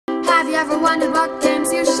Have you ever wondered what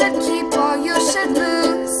games you should keep or you should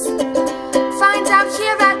lose? Find out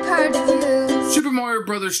here at Purge Reviews. Super Mario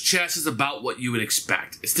Bros. Chess is about what you would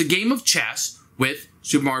expect. It's the game of chess with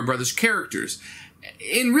Super Mario Bros. Characters.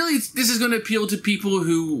 And really, this is going to appeal to people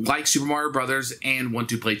who like Super Mario Bros. And want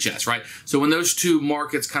to play chess, right? So when those two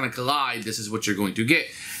markets kind of collide, this is what you're going to get.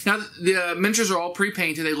 Now, the miniatures are all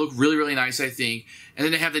pre-painted. They look really, really nice, I think. And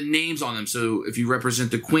then they have the names on them. So if you represent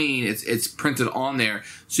the queen, it's printed on there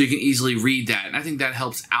so you can easily read that. And I think that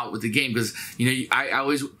helps out with the game because, you know, I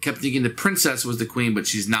always kept thinking the princess was the queen, but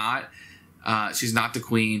she's not. She's not the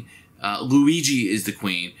queen. Luigi is the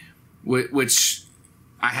queen, which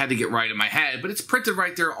I had to get right in my head. But it's printed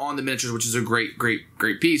right there on the miniatures, which is a great, great,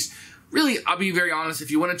 great piece. Really, I'll be very honest,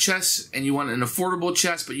 if you want a chess and you want an affordable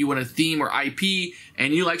chess, but you want a theme or IP,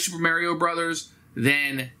 and you like Super Mario Brothers,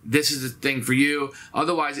 then this is the thing for you.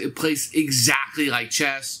 Otherwise, it plays exactly like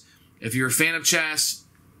chess. If you're a fan of chess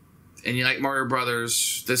and you like Mario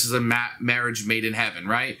Brothers, this is a marriage made in heaven,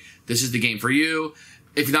 right? This is the game for you.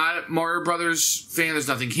 If you're not a Mario Brothers fan, there's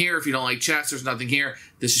nothing here. If you don't like chess, there's nothing here.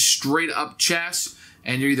 This is straight up chess,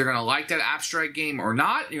 and you're either going to like that abstract game or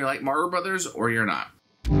not. You're like Mario Brothers or you're not.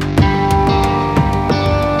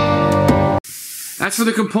 As for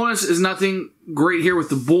the components, is nothing great here with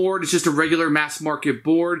the board. It's just a regular mass market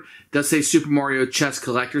board. It does say Super Mario Chess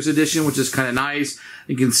Collector's Edition, which is kind of nice.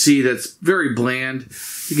 You can see that it's very bland.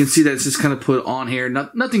 You can see that it's just kind of put on here.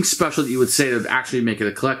 Nothing special that you would say to actually make it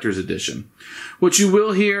a collector's edition. What you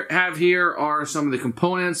will have here are some of the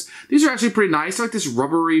components. These are actually pretty nice. They're like this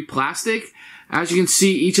rubbery plastic. As you can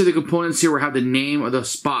see, each of the components here will have the name of the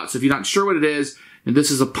spot. So if you're not sure what it is, and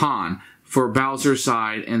this is a pawn for Bowser's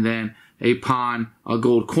side, and then a pawn, a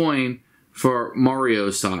gold coin for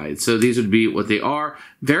Mario's side. So these would be what they are.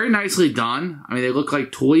 Very nicely done. I mean, they look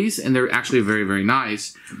like toys, and they're actually very, very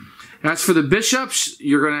nice. As for the bishops,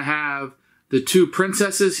 you're going to have the two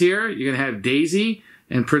princesses here. You're going to have Daisy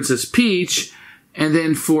and Princess Peach. And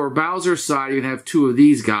then for Bowser's side, you're going to have two of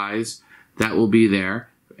these guys that will be there.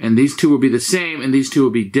 And these two will be the same, and these two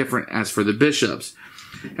will be different as for the bishops.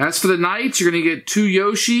 As for the knights, you're going to get two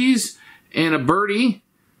Yoshis and a birdie.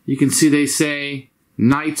 You can see they say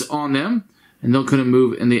knights on them, and they'll kind of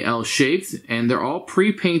move in the L shape, and they're all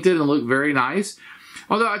pre-painted and look very nice.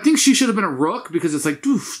 Although I think she should have been a rook because it's like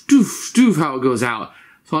doof, doof, doof how it goes out.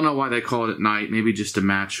 So I don't know why they call it knight, maybe just a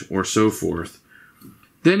match or so forth.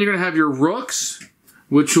 Then you're going to have your rooks,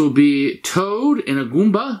 which will be Toad and a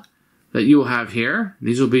Goomba that you will have here.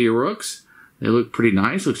 These will be your rooks. They look pretty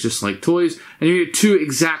nice, looks just like toys. And you get two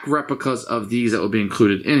exact replicas of these that will be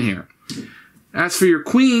included in here. As for your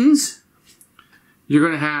queens, you're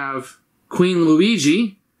going to have Queen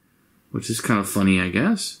Luigi, which is kind of funny, I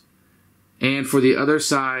guess. And for the other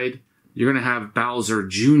side, you're going to have Bowser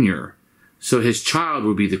Jr. So his child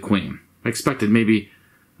would be the queen. I expected maybe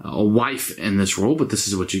a wife in this role, but this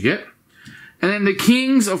is what you get. And then the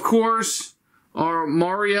kings, of course, are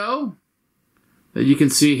Mario, that you can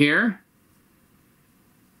see here,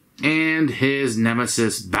 and his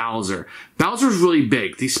nemesis, Bowser. Bowser's really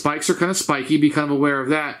big. These spikes are kind of spiky. Be kind of aware of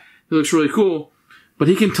that. It looks really cool. But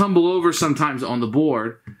he can tumble over sometimes on the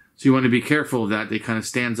board. So you want to be careful of that. They kind of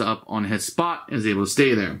stands up on his spot and is able to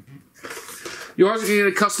stay there. You're also going to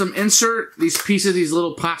get a custom insert. These pieces, these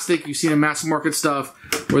little plastic, you see in mass market stuff,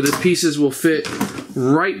 where the pieces will fit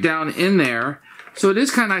right down in there. So it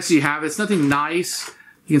is kind of nice you have it. It's nothing nice.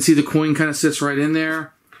 You can see the coin kind of sits right in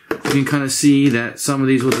there. You can kind of see that some of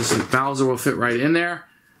these will just, like Bowser will fit right in there.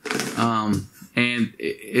 And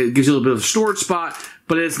it gives you a little bit of a storage spot,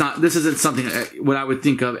 but it's not, this isn't something what I would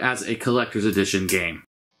think of as a collector's edition game.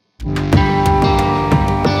 So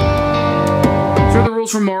the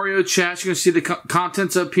rules for Mario Chess, you're going to see the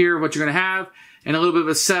contents up here, what you're going to have, and a little bit of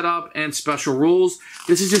a setup and special rules.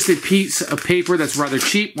 This is just a piece of paper that's rather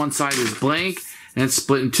cheap. One side is blank, and it's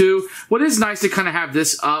split in two. What is nice to kind of have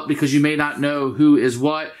this up because you may not know who is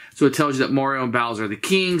what. So it tells you that Mario and Bowser are the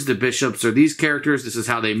kings, the bishops are these characters, this is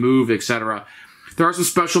how they move, etc. There are some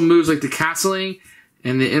special moves like the castling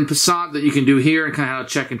and the en passant that you can do here and kind of how to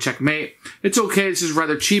check and checkmate. It's okay, this is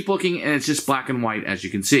rather cheap looking and it's just black and white as you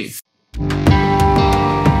can see.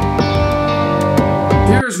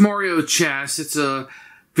 Here's Mario Chess. It's a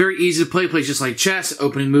very easy to play. Plays just like chess.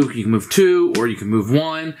 Opening move, you can move 2 or you can move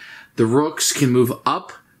 1. The rooks can move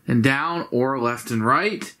up and down or left and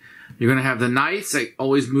right. You're going to have the knights that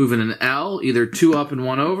always move in an L, either 2 up and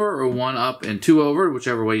 1 over, or 1 up and 2 over,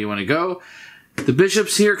 whichever way you want to go. The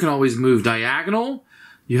bishops here can always move diagonal.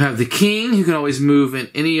 You have the king, who can always move in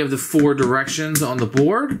any of the 4 directions on the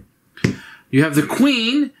board. You have the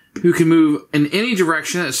queen, who can move in any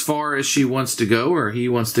direction as far as she wants to go, or he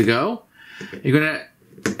wants to go. You're going to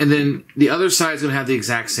And then the other side is going to have the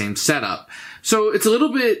exact same setup. So it's a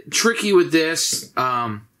little bit tricky with this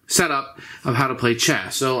setup of how to play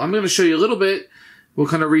chess. So I'm going to show you a little bit. We'll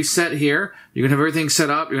kind of reset here. You're going to have everything set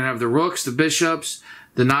up. You're going to have the rooks, the bishops,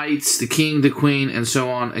 the knights, the king, the queen, and so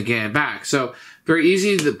on again back. So very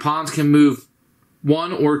easy. The pawns can move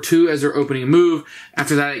 1 or 2 as they're opening a move.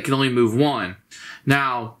 After that, it can only move 1.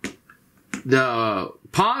 Now, the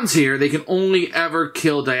pawns here, they can only ever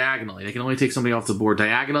kill diagonally. They can only take somebody off the board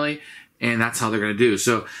diagonally, and that's how they're going to do.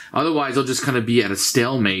 So otherwise, they'll just kind of be at a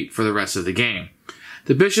stalemate for the rest of the game.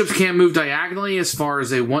 The bishops can't move diagonally as far as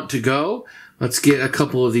they want to go. Let's get a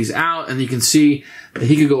couple of these out, and you can see that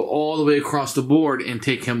he could go all the way across the board and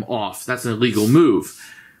take him off. That's an illegal move.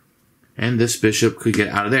 And this bishop could get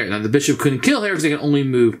out of there. Now, the bishop couldn't kill here because they can only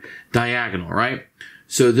move diagonal, right?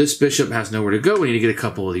 So this bishop has nowhere to go. We need to get a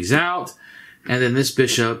couple of these out. And then this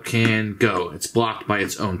bishop can go. It's blocked by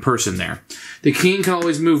its own person there. The king can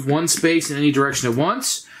always move 1 space in any direction at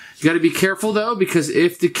once. You got to be careful, though, because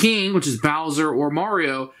if the king, which is Bowser or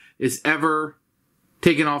Mario, is ever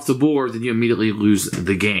taken off the board, then you immediately lose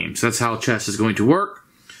the game. So that's how chess is going to work.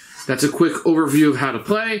 That's a quick overview of how to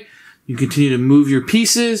play. You continue to move your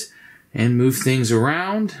pieces and move things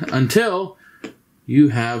around until you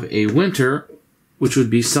have a winner, which would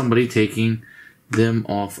be somebody taking them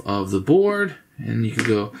off of the board. And you can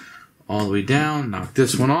go all the way down, knock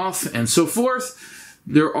this one off, and so forth.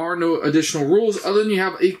 There are no additional rules other than you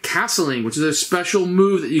have a castling, which is a special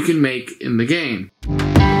move that you can make in the game.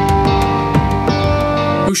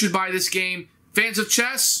 Who should buy this game? Fans of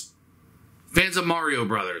chess? Fans of Mario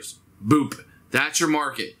Brothers. Boop. That's your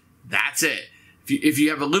market. That's it. If you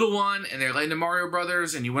have a little one and they're into Mario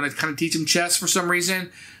Brothers and you want to kind of teach them chess for some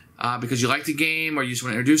reason, because you like the game or you just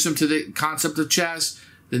want to introduce them to the concept of chess,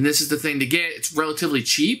 then this is the thing to get. It's relatively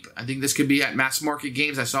cheap. I think this could be at mass market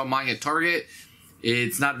games. I saw mine at Target.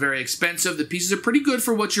 It's not very expensive. The pieces are pretty good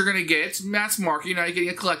for what you're going to get. It's mass market. You're not getting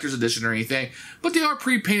a collector's edition or anything. But they are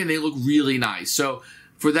pre-painted and they look really nice. So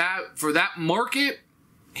for that market,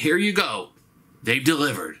 here you go. They've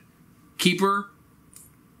delivered. Keeper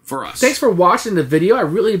for us. Thanks for watching the video. I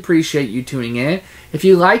really appreciate you tuning in. If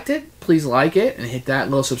you liked it, please like it and hit that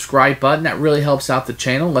little subscribe button. That really helps out the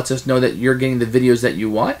channel. Lets us know that you're getting the videos that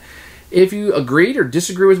you want. If you agreed or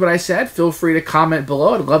disagree with what I said, feel free to comment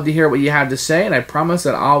below. I'd love to hear what you have to say, and I promise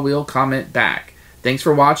that I will comment back. Thanks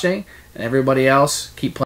for watching, and everybody else, keep playing.